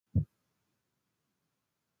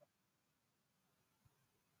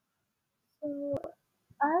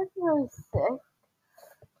I was really sick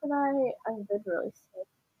tonight. I've been really sick.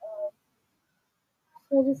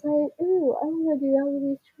 So I decided, ooh, I'm gonna do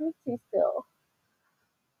Alois Tracy still.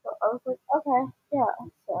 So I was like, okay, yeah.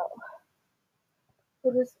 So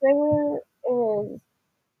the disclaimer is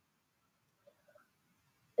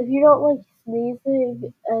if you don't like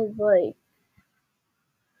sneezing and like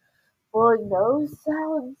blowing nose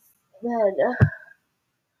sounds, then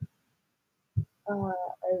I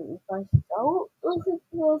advise don't listen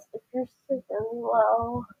to this. If you're sick and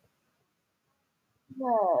well,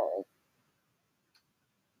 then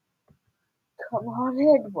come on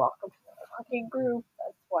in. Welcome to the fucking group.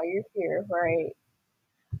 That's why you're here, right?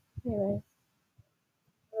 Anyways,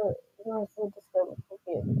 the rest of the disclaimer will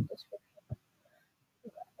be in the description.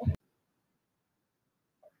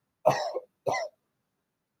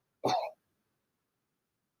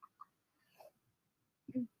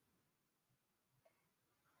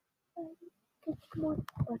 Get more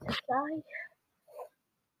butterfly.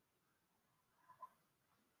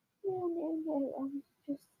 No, I'm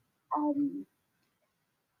just uh,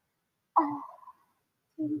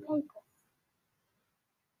 doing papers.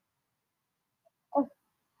 Oh,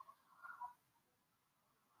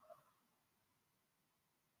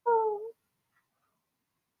 oh,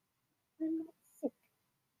 I'm not sick.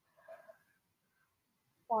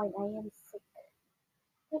 Fine, I am sick,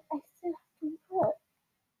 but I still have to work.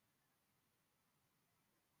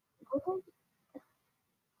 What are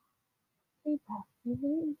you paper? You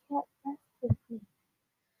really can't rest with me.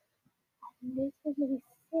 I'm literally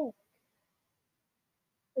sick,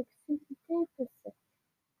 like super duper sick.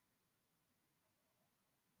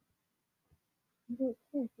 You don't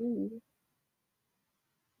care, do you?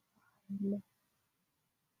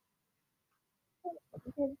 I'm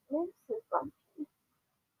getting nurses on me.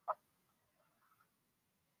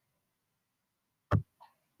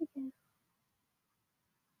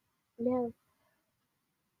 No,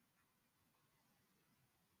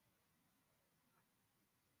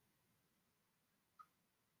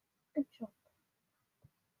 good job.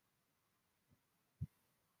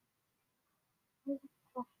 I just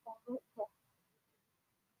washed that right there.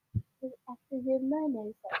 After your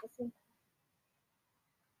mayonnaise at the same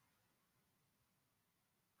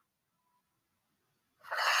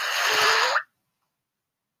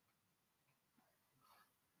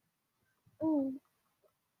time.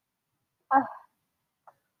 Ah,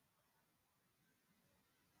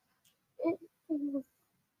 it feels.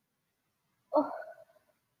 Oh,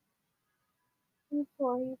 I'm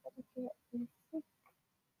sorry, but I can't be sick.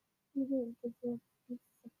 You didn't deserve to be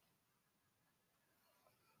sick.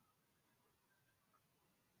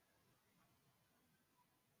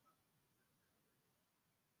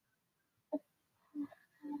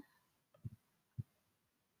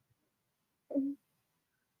 Mm,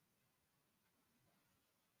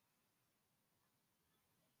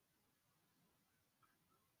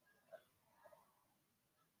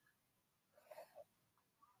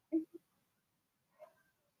 mm.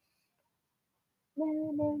 No,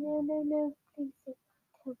 no, no, no, no. Please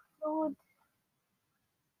don't Lord.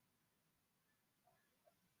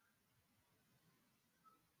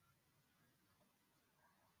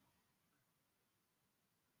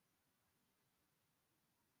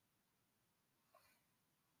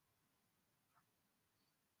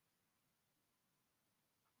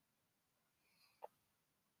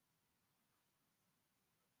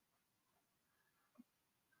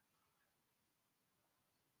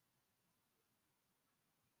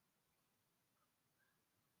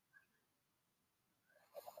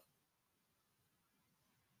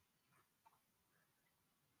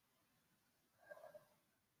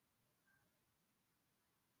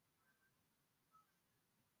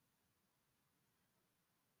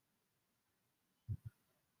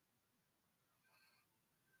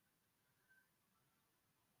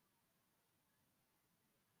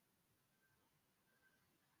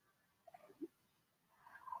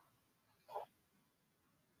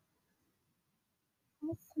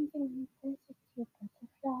 That's something related to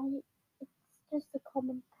butterfly. It's just a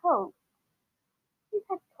common cold. You've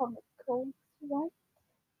had common colds, right?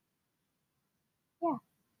 Yeah,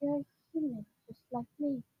 you're human, just like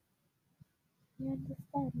me. We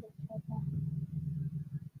understand each other.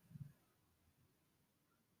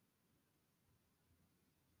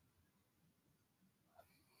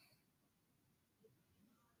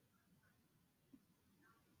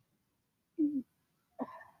 Mm.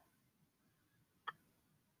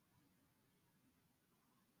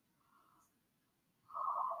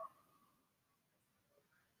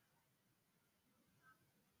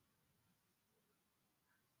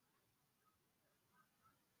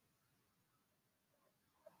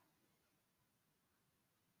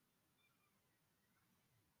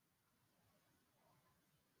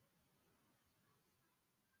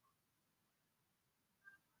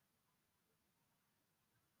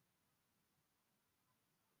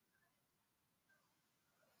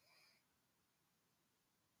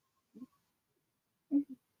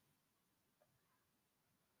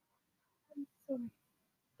 sorry.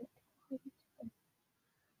 It just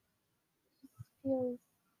feels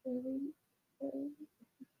really, really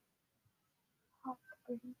hard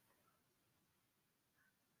to breathe.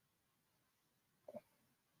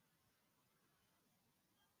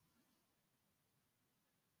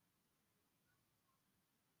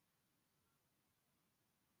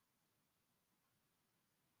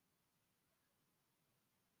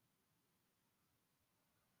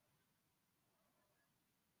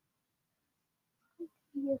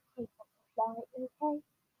 You okay, butterfly, okay?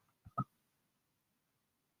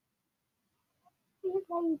 Please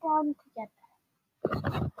lay down together.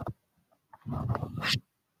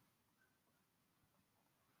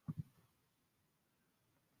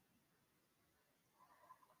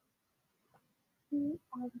 You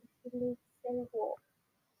are the little silver.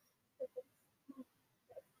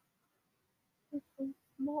 This is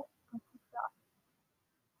not butterfly.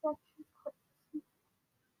 Such a quick.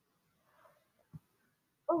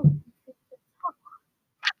 Oh, this is the top.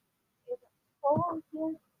 It's 4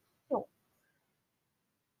 years short.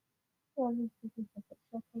 So this is a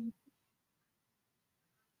picture thing.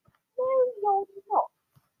 No, you're not.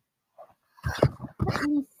 Let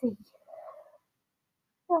me see.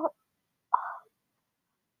 So,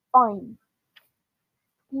 fine.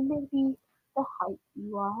 You may be the height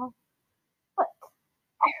you are, but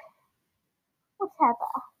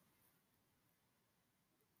whatever.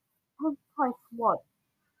 I'm 5'1".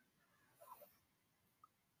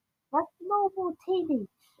 That's normal teenage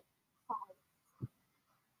size.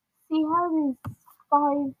 See how this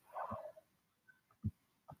 5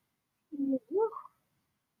 you?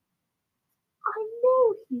 I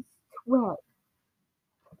know he's 12.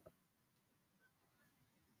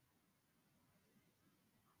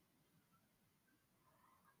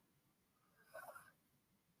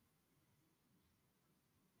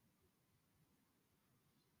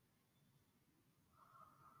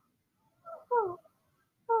 Oh,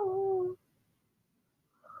 oh,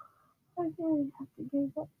 I really have to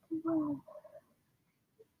go back to work.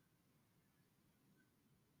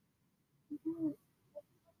 Yes.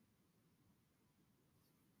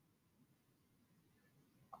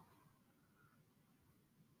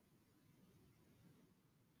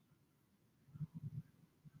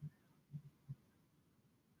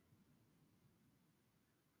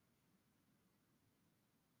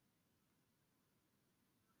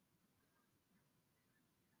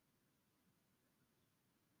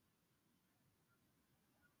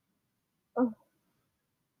 Oh,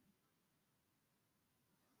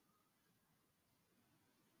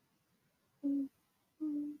 mm,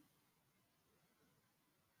 mm,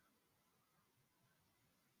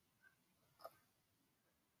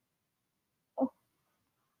 oh,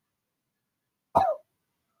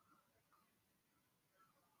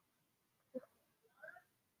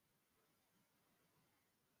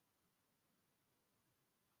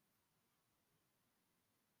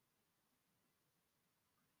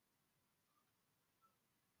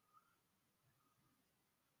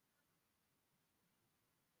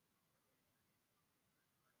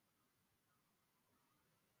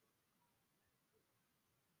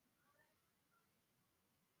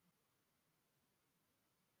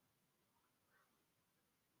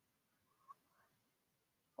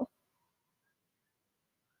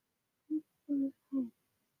 mm, mm.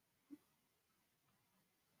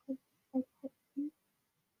 I touch you.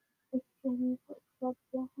 It's when you rub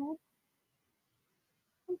your head.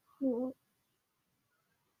 Thank you.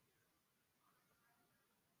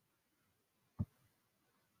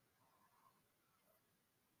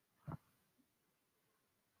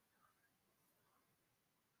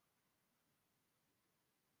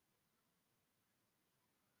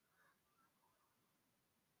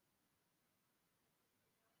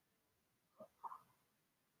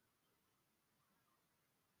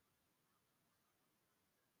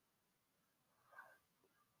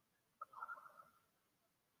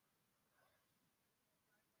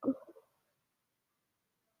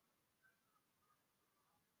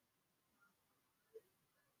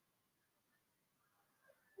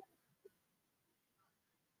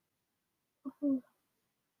 Oh,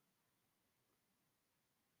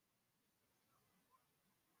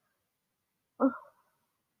 oh,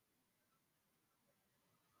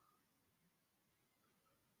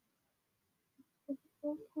 it's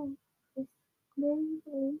okay. It's very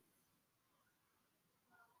good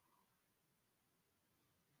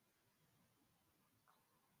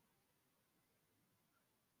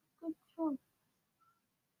job.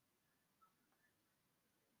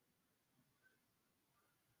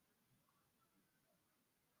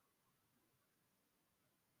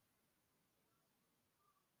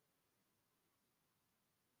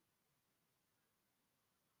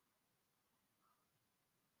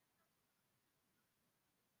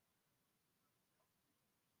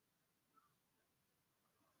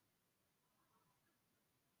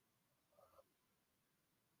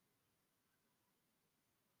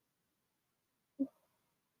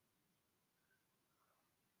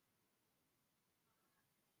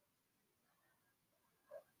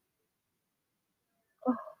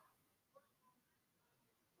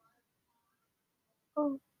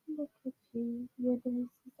 Oh, look at you. Your nose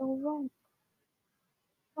is all red.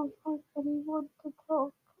 Don't like anyone to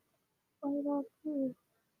talk. Why not you?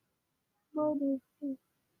 My nose is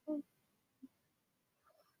red.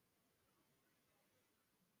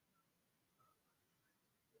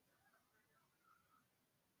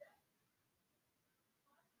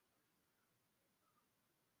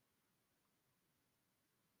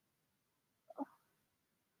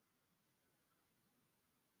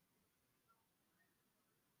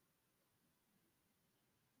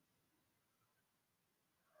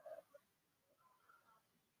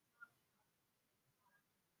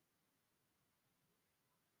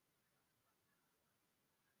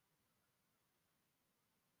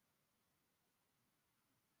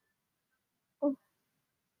 Oh,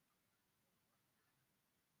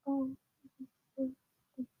 oh, so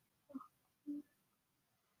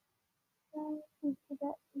I think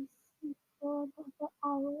that we sleep for another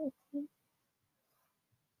hour.